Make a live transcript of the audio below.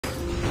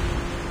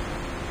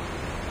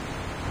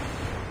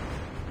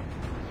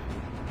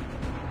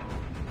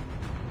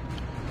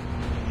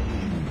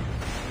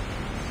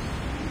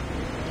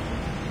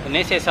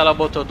Nem sei se ela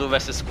botou do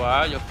versus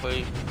squad ou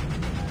foi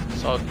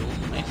só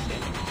duplo, nem sei.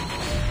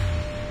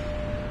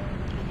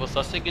 Eu vou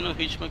só seguir no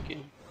ritmo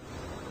aqui.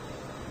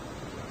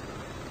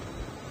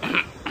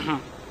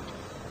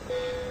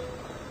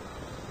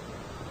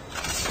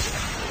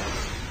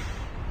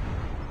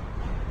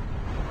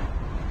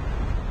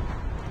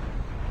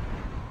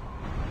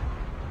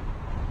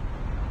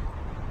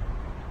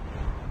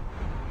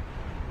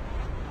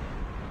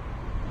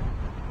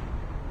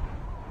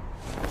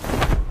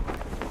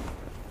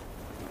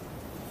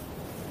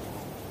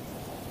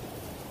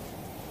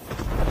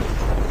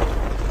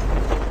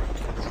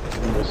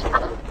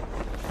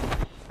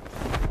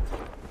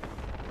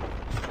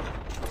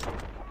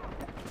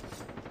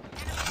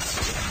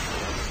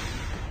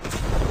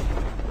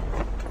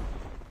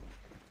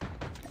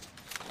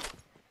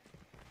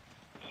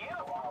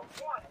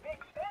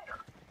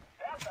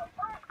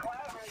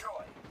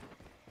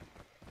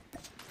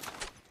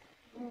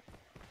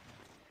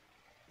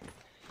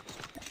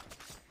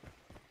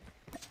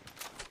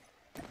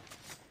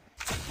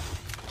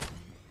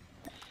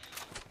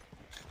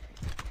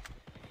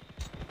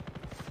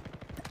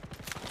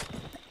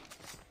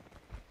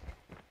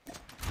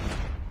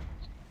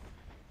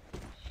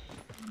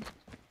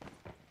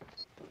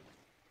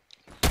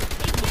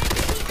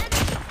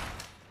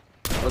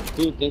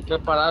 Tu tem que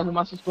preparar e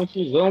arrumar essas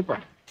confusão,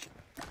 pá.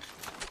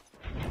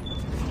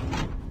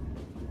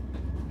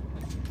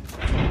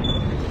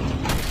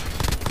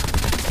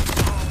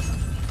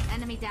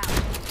 Enemy down.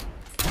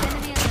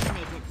 Enemy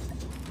eliminated.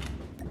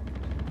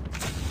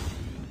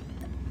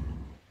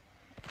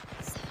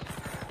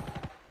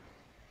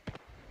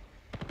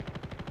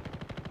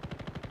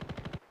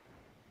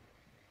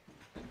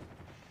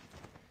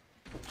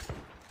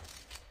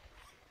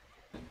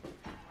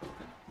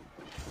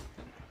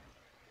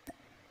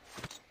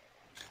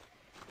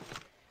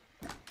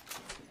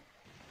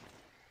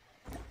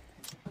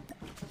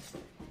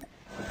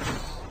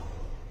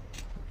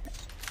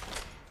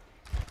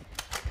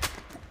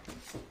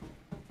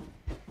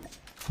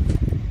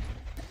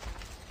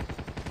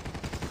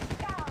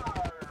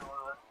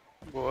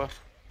 Boa.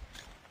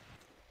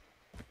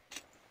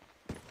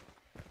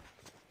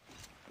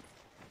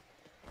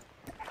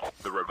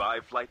 The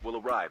revived flight will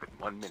arrive in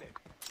 1 minute.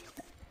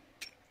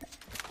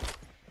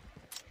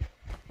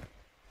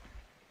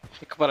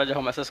 Fica parar de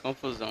arrumar essas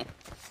confusão.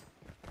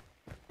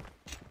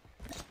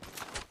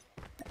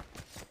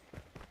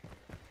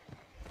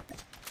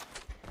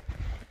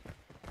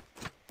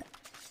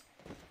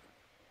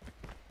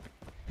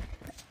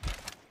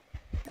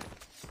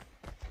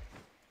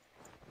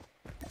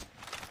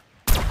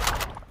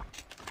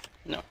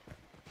 Não.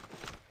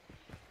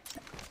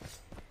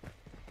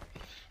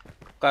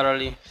 Cara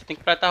ali, você tem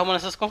que estar arrumando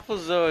essas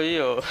confusão aí,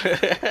 ó.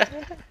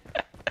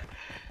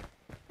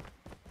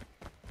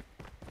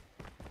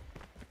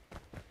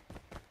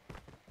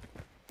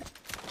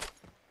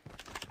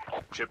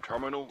 Chip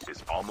terminal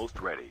is almost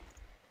ready.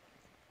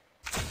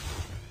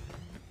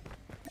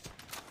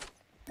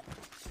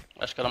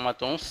 Acho que ela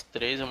matou uns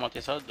 3, eu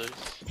matei só 2.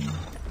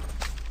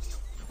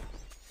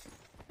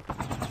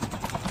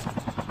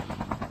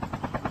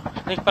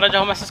 Tem que parar de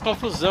arrumar essas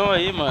confusão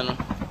aí, mano.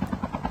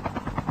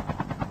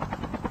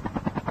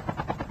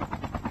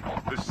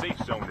 The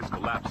safe zone is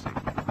collapsing.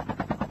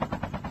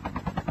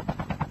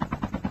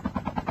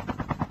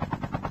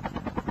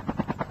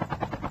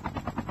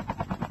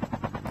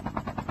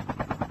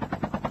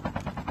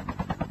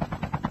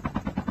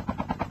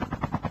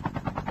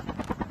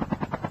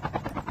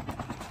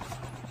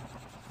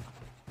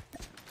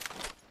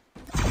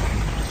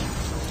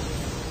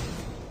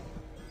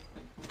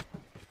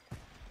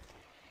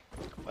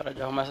 Parar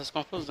de arrumar essas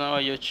confusão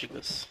aí, ô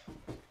Tigas.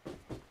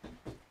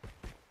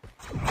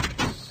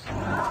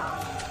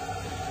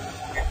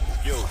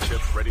 Skill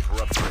chip ready for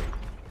upgrade.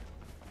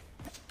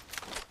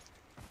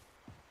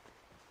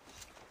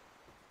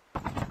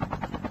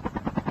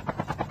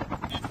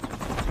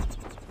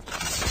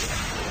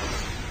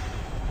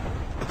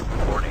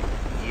 Warning,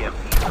 EMP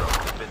drone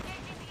has been...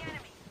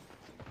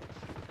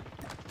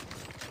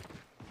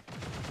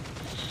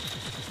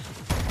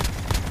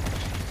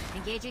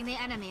 Engaging the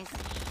enemies.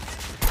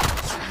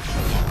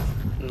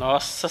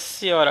 Nossa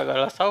senhora, agora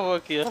ela salvou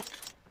aqui, ó.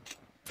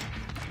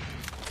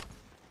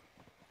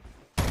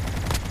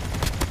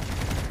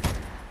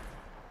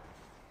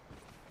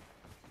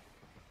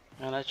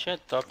 Ela tinha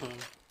top,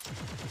 mano.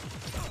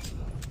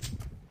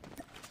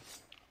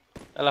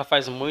 Ela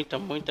faz muita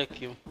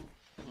kill.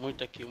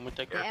 Muita kill.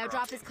 The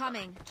airdrop is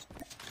coming.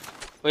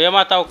 Eu ia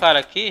matar o cara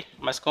aqui,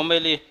 mas como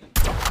ele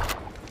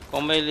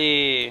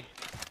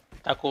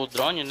tá com o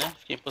drone, né?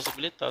 Fiquei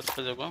impossibilitado de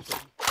fazer alguma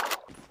coisa.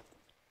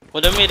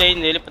 Quando eu mirei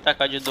nele pra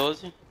atacar de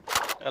 12,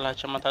 ela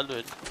tinha matado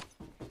ele.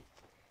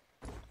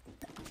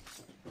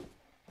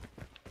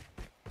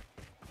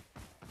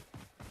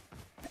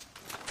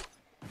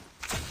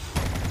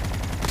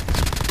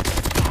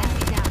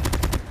 Enemy down.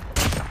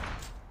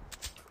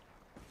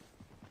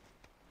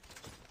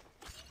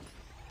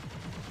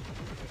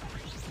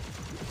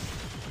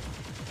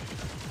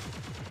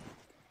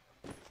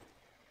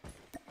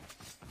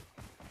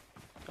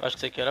 Acho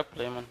que isso aqui era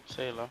play, mano.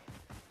 Sei lá.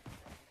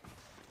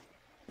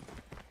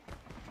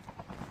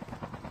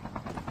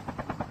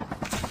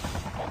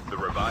 The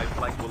revived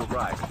flight will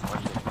arrive in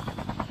 1 minute.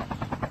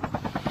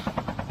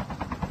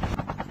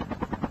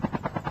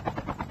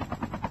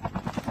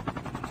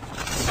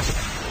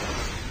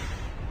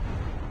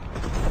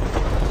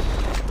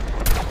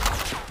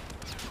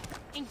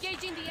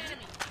 Engaging the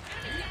enemy.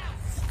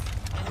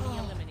 Enemy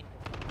eliminated.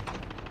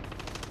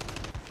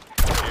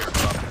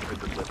 Airdrop has been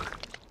delivered.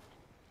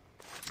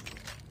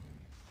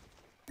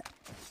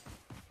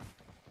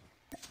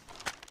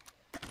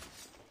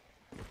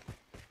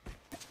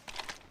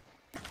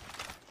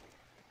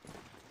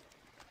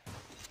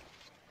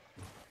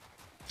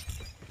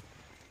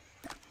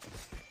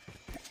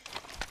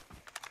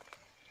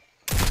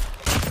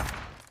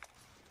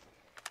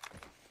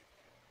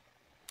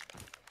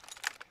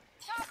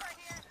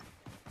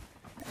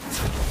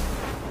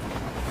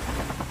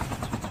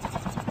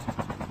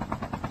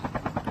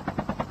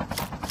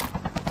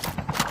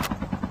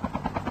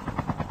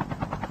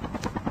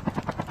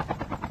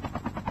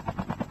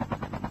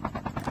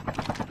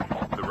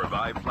 The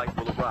revived flight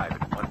will arrive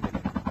in 1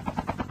 minute.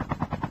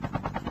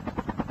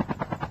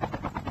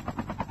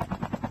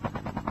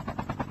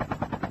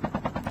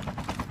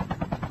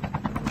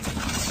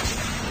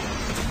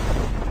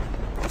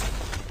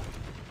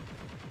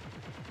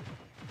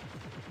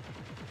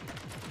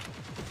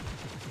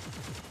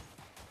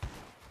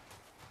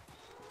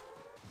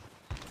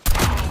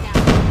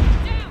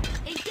 Down.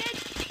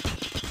 Engage.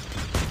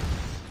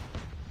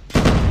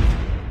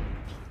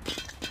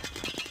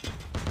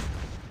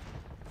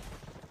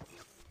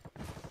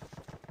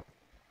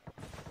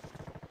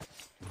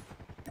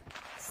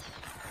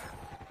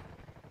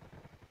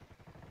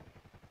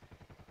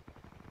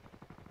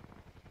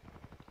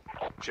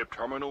 Chip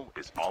terminal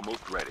is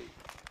almost ready.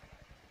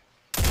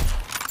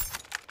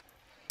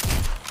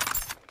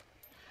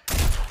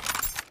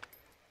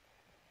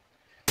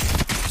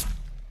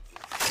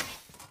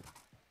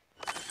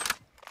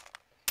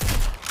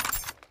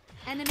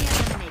 Enemy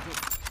eliminated.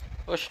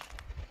 Oxe.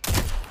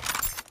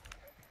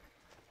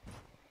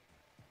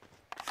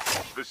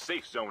 The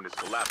safe zone is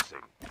collapsing.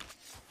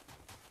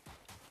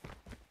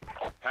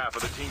 Half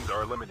of the teams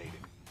are eliminated.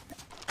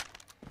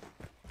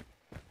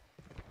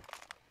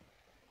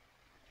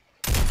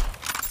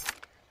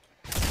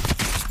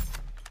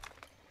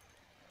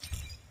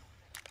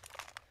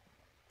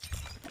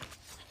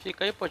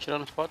 Fica aí, pô,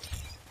 tirando foto.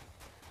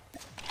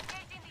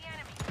 Engaging the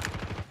enemy.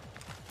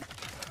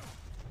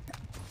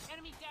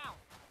 Enemy down.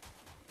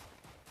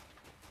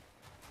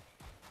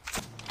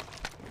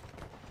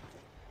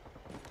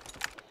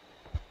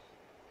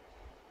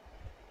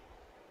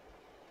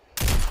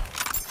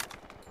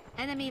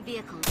 Enemy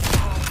vehicles.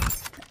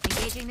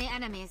 Engaging the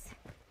enemies.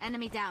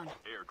 Enemy down.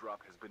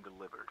 Airdrop has been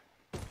delivered.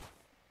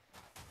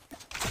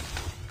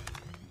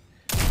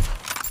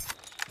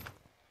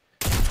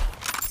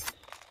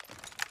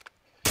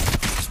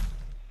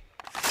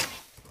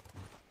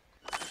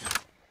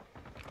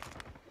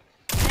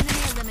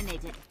 Enemy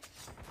eliminated.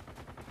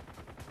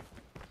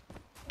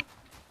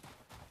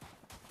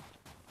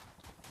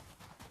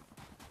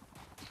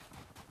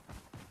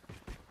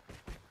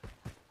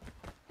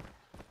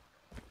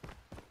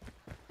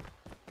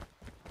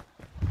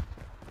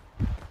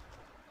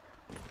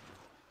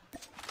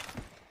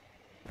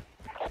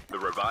 The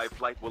revived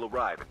flight will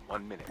arrive in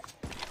 1 minute.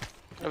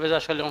 Talvez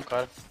ache ali um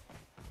cara.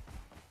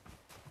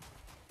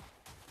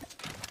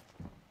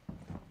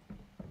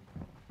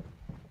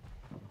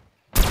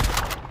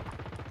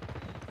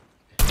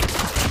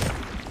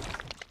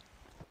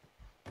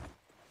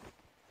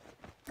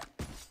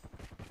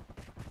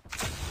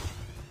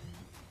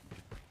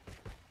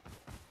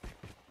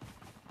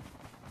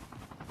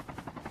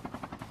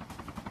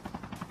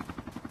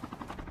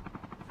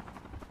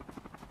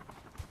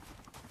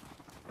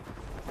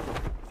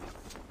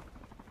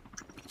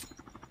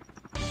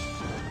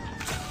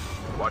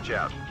 Watch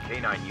out.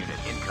 K9 unit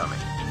incoming.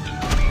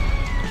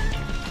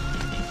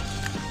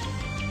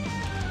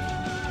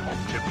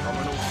 Chip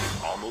terminal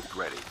is almost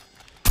ready.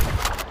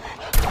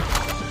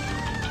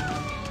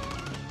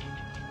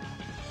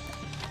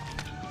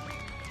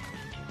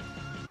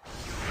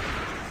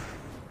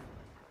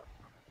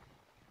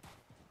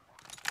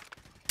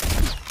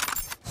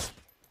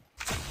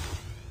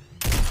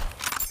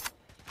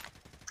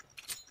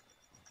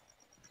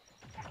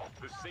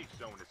 The safe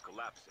zone is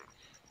collapsing.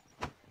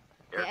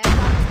 The airdrop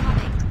is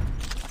coming.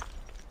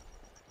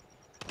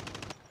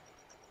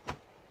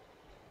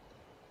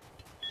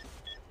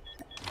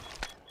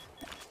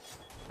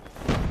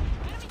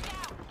 Enemy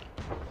down.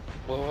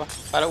 Boa.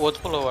 Cara, o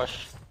outro pulou, eu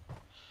acho.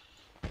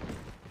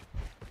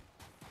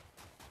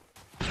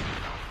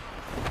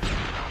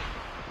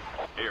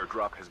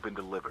 Airdrop has been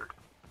delivered.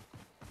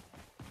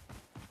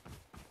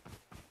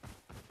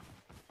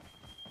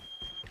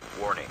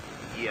 Warning,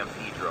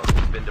 EMP drone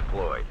has been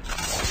deployed.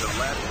 The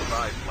last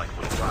revived flight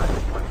will arrive in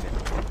 1 minute.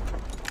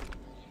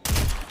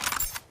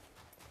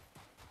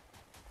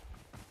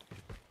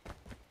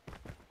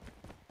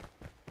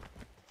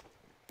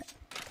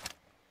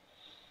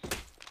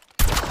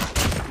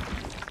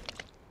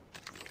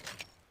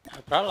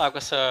 Pra lá com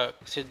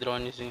esse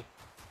dronezinho.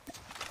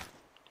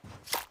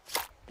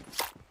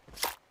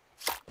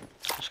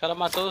 Acho que ela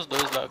matou os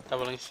dois lá que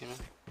tava lá em cima.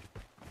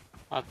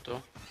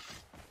 Matou.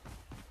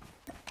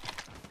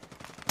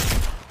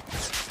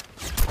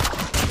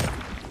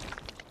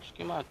 Acho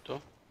que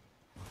matou.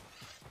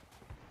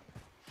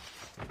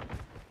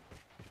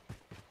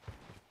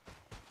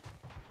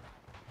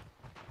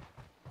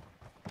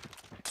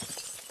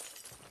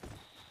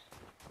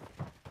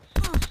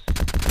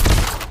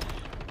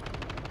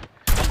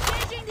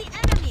 Engaging the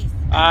enemies.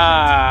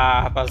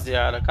 Ah,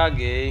 rapaziada,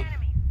 caguei.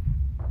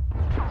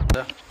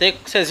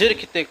 Vocês viram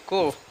que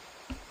tecou?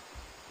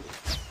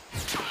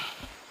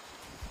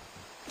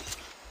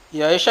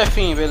 E aí,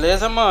 chefinho,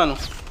 beleza, mano?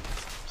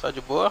 Só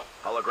de boa?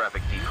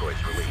 Holographic decoys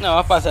released. Não,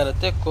 rapaziada,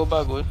 tecou o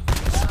bagulho.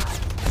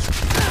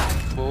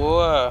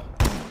 Boa.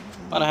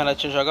 Mano, a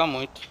Renatinha joga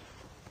muito.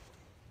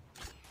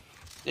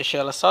 Deixei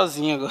ela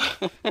sozinha agora.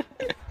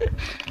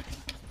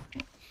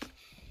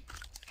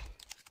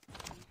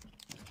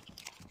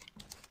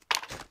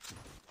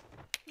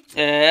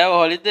 É, o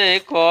Holiday,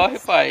 corre,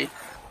 pai.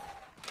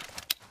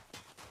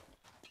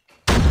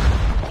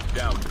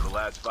 Down to the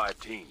last 5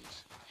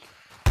 teams.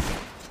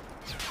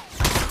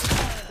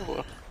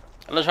 Boa.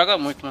 Ela joga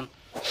muito, mano.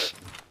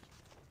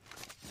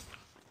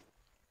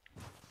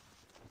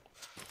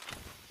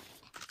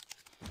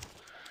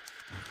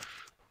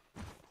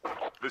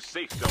 The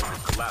safe zone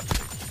is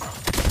collapsing.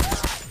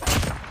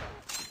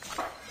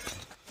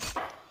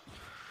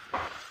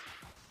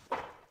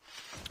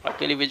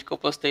 Aquele vídeo que eu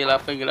postei lá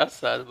foi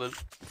engraçado, mano.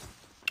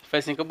 Foi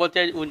assim que eu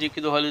botei o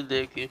nick do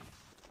Holiday aqui.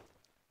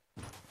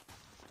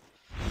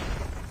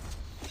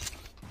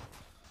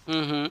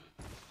 Uhum.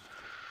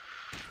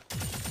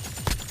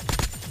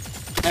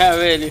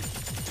 É, ele.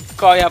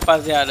 Corre,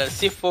 rapaziada.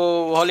 Se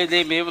for o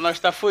Holiday mesmo, nós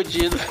tá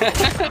fudido.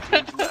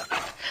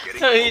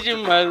 Eu ri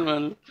demais,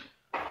 mano.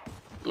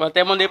 Eu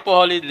até mandei pro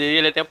Holiday,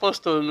 ele até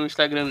postou no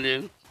Instagram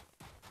dele.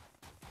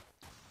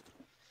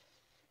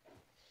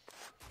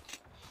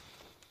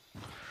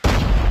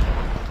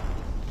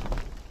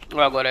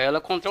 Agora ela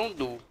contra um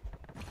duo.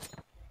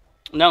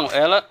 Não,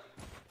 ela...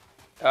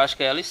 Eu acho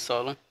que é ela e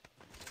solo.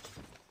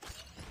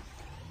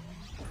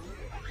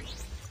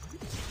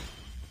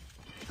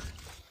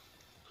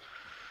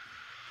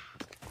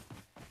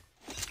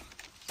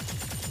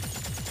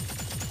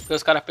 Porque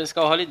os caras pensam que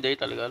é o Holiday,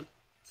 tá ligado?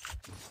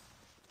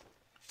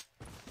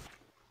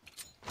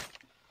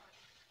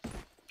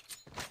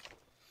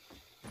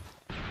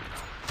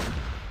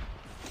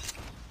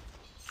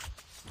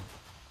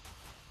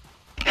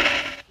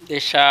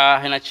 Deixar a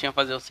Renatinha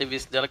fazer o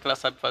serviço dela que ela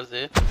sabe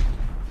fazer.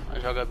 Ela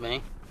joga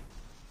bem.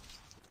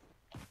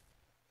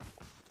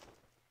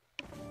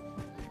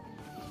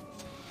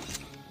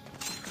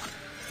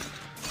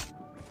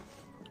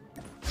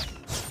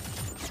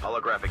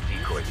 Holographic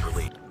decoys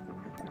released.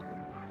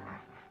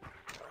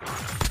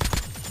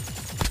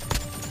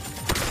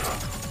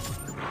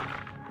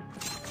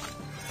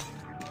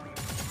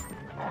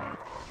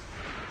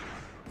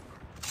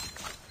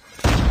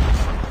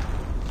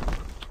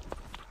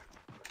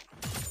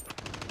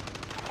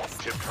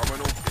 Chip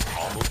terminal is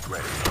almost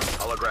ready.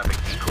 Holographic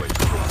decoys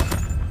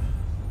released.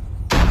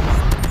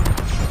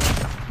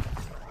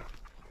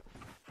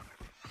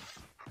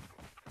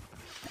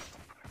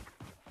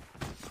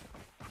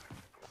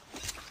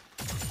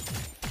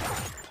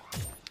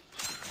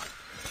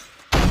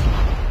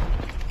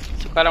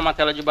 Se o cara é uma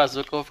tela de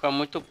bazuca, eu vou ficar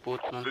muito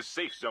puto, mano. The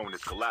safe zone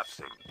is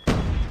collapsing.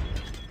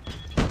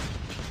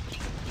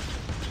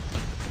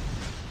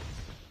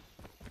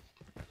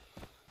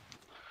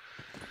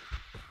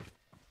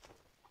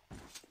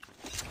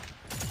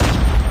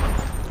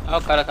 Ah,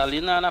 o cara tá ali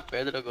na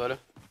pedra agora.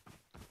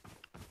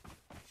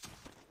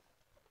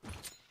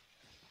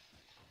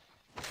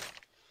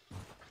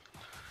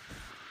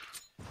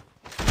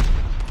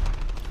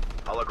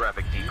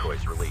 Holographic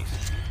decoys released.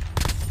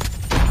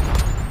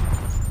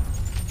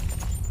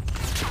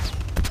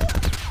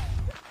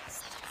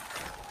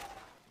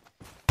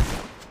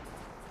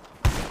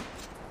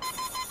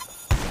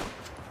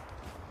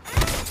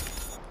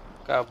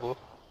 Acabou.